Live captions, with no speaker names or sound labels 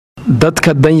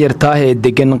dadka danyarta ah ee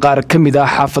degan qaar ka mid ah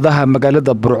xaafadaha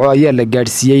magaalada Burco ayaa la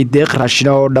gaadhsiiyey deeq raashin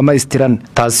oo dhameystiran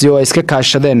taasi oo iska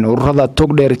kaashadeen ururada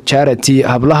Togdheer Charaty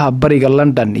Hablaha bariga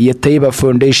London iyo Teebah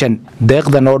Foundation.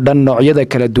 deeqdan oo dhan noocyada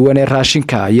kala duwan ee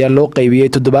raashinka ayaa loo qaybiyey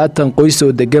 70 qoys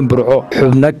oo degan Burco.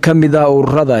 xubno ka mid ah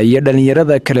ururada iyo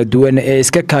dhalinyarada kala duwan ee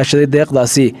iska kaashaday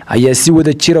deeqdaasi ayaa si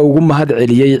wada jir ah ugu mahad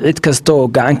celiyay cid kasta oo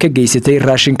gacan ka geysatay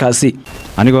raashinkaasi.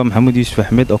 anigoo Maxamuud Yuusuf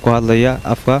Axmed oo ku hadlaya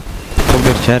afka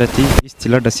Togdheer Charaty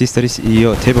Sisters iyo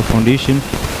Teebah Foundation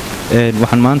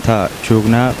waxaan maanta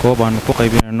joognaa goob aan ku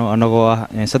qaybinayno anagoo ah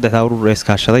saddex urur ee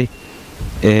iskaashaday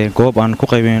goob aan ku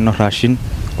qaybinayno raashin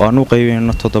oo aan u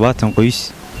qaybinayno 70 qoys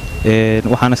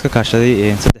waxaan iska kaashaday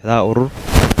saddex urur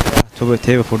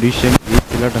Teebah Foundation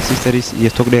Sisters iyo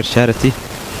Togdheer Charaty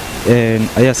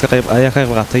ayaa ka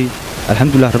qayb qaatay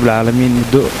alxamdulillah rabbil caalamiin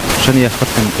muddo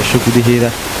 45 cisho gudaheeda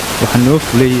waxaan noo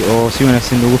fulay oo si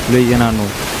wanaagsan ugu fulay inaanu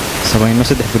samayno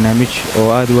saddex barnaamij oo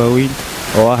aad waaweyn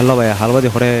oo ah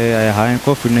labadii hore ay ahaayeen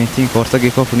COVID-19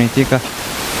 hortagii COVID-19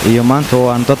 iyo maanta oo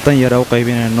aan dad danyar u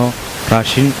qaybinayno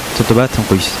raashin 70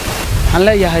 qoys. waxaan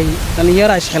leeyahay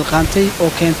dhalinyaro isxilqaantay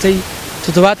oo keentay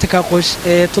 70 qoys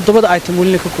ee 7 item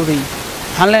wali ka koobay.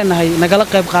 waxaan leenahay nagala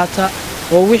qayb qaata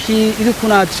oo wixii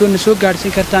idinkuna aad soo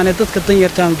gaarsiin kartaan ee dadka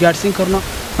danyarta aan gaarsiin karno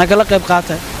nagala qayb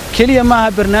qaata. kaliya ma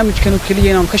aha barnaamijkan kaliya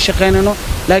inaan ka shaqeynano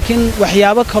laakiin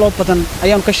waxyaabo kale oo badan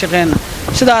ayaan ka shaqeynaa.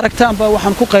 sida aragtaanba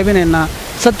waxaan ku qaybinaynaa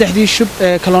saddexdii shub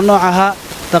ee kala nooc aha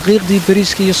daqiiqdii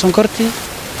bariiskii iyo sonkortii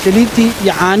saliidii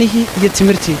iyo caanihii iyo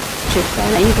timirtii.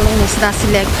 sheekana inay sidaas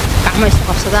leeg gacmo isku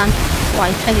qabsadaan oo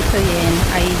ay xilifayeen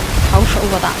ay hawsha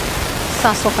u wada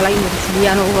saas oo kale ay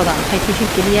mudliyaan oo wada ay ku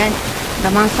shirkiyaan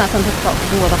dhamaan saasan dadka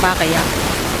ugu wada baaqaya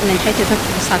inay xayta dadka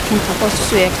masaakiinta qoys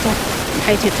soo eegto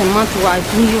maxay tahay maanta waa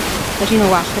adduunyo laakiin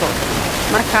waa aakhiro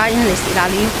marka in la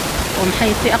ilaaliyo oo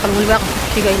maxay tahay aqal walba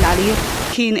xiga ilaaliyo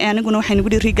kiin aniguna waxaan ugu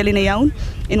dhiirigelinayaa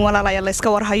in walaalayaal la iska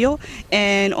warhayo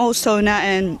and also na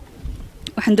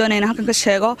waxaan doonaynaa halkan ka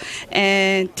sheego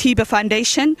Teebah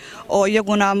Foundation oo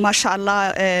iyaguna masha Allah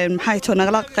maxay tahay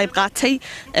nagala qayb qaatay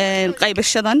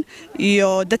qaybashadan iyo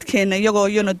dadkeena iyagoo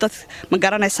dad ma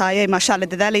garanaysaayay masha Allah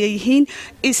dadaalaya yihiin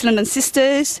East London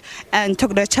Sisters and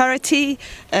Togdheer Charaty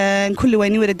kulli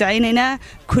wayni wada ducaynaynaa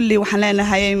kulli waxaan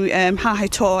leenahay maxaa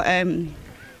hayto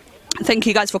thank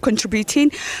you guys for contributing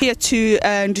here to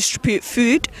distribute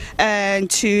food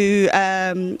to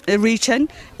the region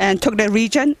and Togdheer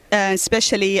region,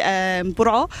 especially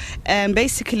Burco.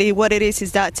 Basically, what it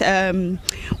is that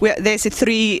there's a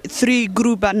three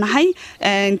group and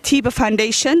Teebah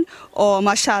Foundation, or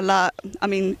mashallah, I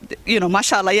mean,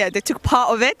 mashallah, yeah, they took part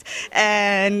of it,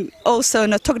 and also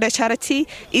Togdheer Charaty,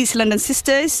 East London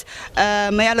Sisters.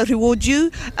 May Allah reward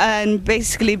you, and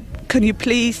basically, can you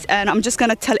please, and I'm just going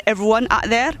to tell everyone out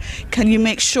there, can you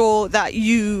make sure that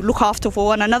you look after for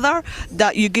one another,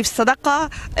 that you give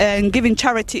sadaqah, and giving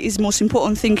charity is most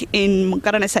important thing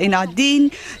in our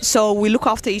deen. So we look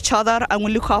after each other and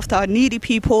we look after our needy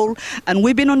people, and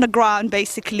we've been on the ground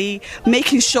basically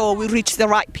making sure we reach the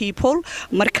right people.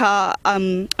 Marka,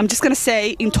 I'm just going to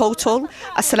say in total,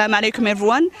 assalamu alaikum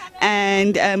everyone,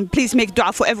 and please make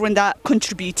dua for everyone that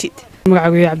contributed.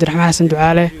 magacaygu Cabdiraxmaan Xasan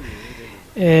Ducaale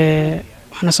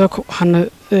waxaan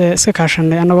iska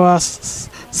kaashanay anagoo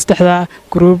saddexda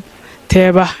group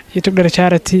Teebah iyo Togdheer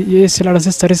Charaty iyo East London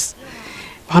Sisters.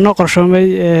 waxaan noo qorshoomay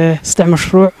saddex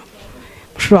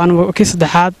mashruucan kii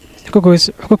saddexaad ka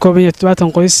kooban yahay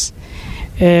 70 qoys.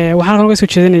 waxaan kaloo soo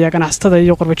jeedinayaa ganacsatada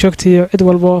iyo qurba joogta iyo cid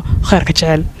walba khayrka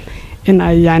jecel in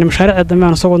ay mashaariicda dambe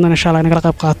aan soo wadnaan insha Allah nagala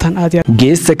qayb qaataan aad iyo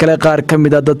geesta kale qaar ka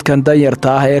mid ah dadkan danyarta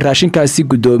ah ee raashinkaasi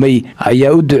gudoomay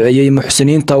ayaa u duceeyay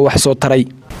muxsiniinta wax soo taray.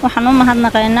 waxaan u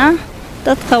mahadnaqaynaa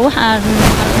dadka waxaan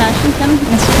raashinkan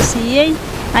nasoo siiyay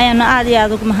ayaan aad iyo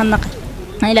aad ugu mahadnaqay.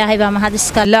 ilaahay baa mahad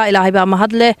iska la ilaahay baa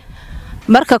mahad leh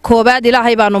marka koobaad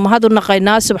ilaahay baanu mahad u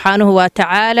naqaynaa subxaanahu wa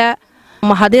ta'ala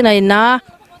mahadinaynaa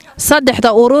saddexda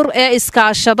urur ee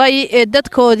iskaashaday ee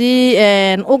dadkoodii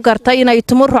u gartay inay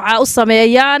tumuruca u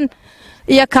sameeyaan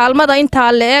iyo kaalmada inta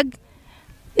leeg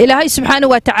ilaahay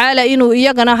subxaanahu wa ta'ala inuu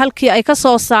iyagana halkii ay ka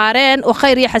soo saareen oo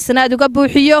khayr iyo xasanaad uga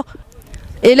buuxiyo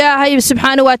ilaahay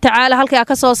subxaanahu wa ta'ala halkii ay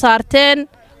ka soo saarteen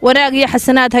wanaag iyo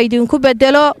xasanaad haydin ku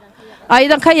bedelo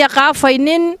aydan ka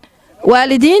yaqaafaynin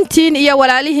waalidiintiin iyo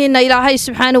walaalihiina ilaahay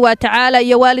subxaanahu wa ta'ala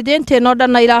iyo waalidiinteena oo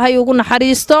dhan ilaahay ugu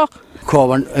naxariisto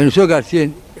kooban aynu soo gaarsiin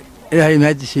ilaahay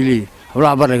mahadisii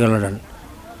Hablaha bariga London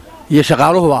iyo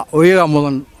shaqaaluhuba oo iyaga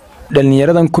mudan.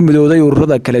 dhalinyaradan ku midowday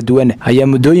ururada kala duwan ayaa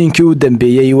muddooyinkii u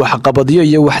dambeeyay waxqabadyo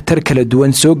iyo waxtar kala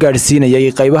duwan soo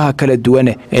gaarsiinayay qaybaha kala duwan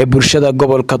ee bulshada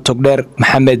gobolka Togdheer.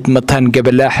 Maxamed Mataan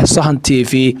Gabalaax, Sahan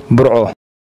TV, Burco.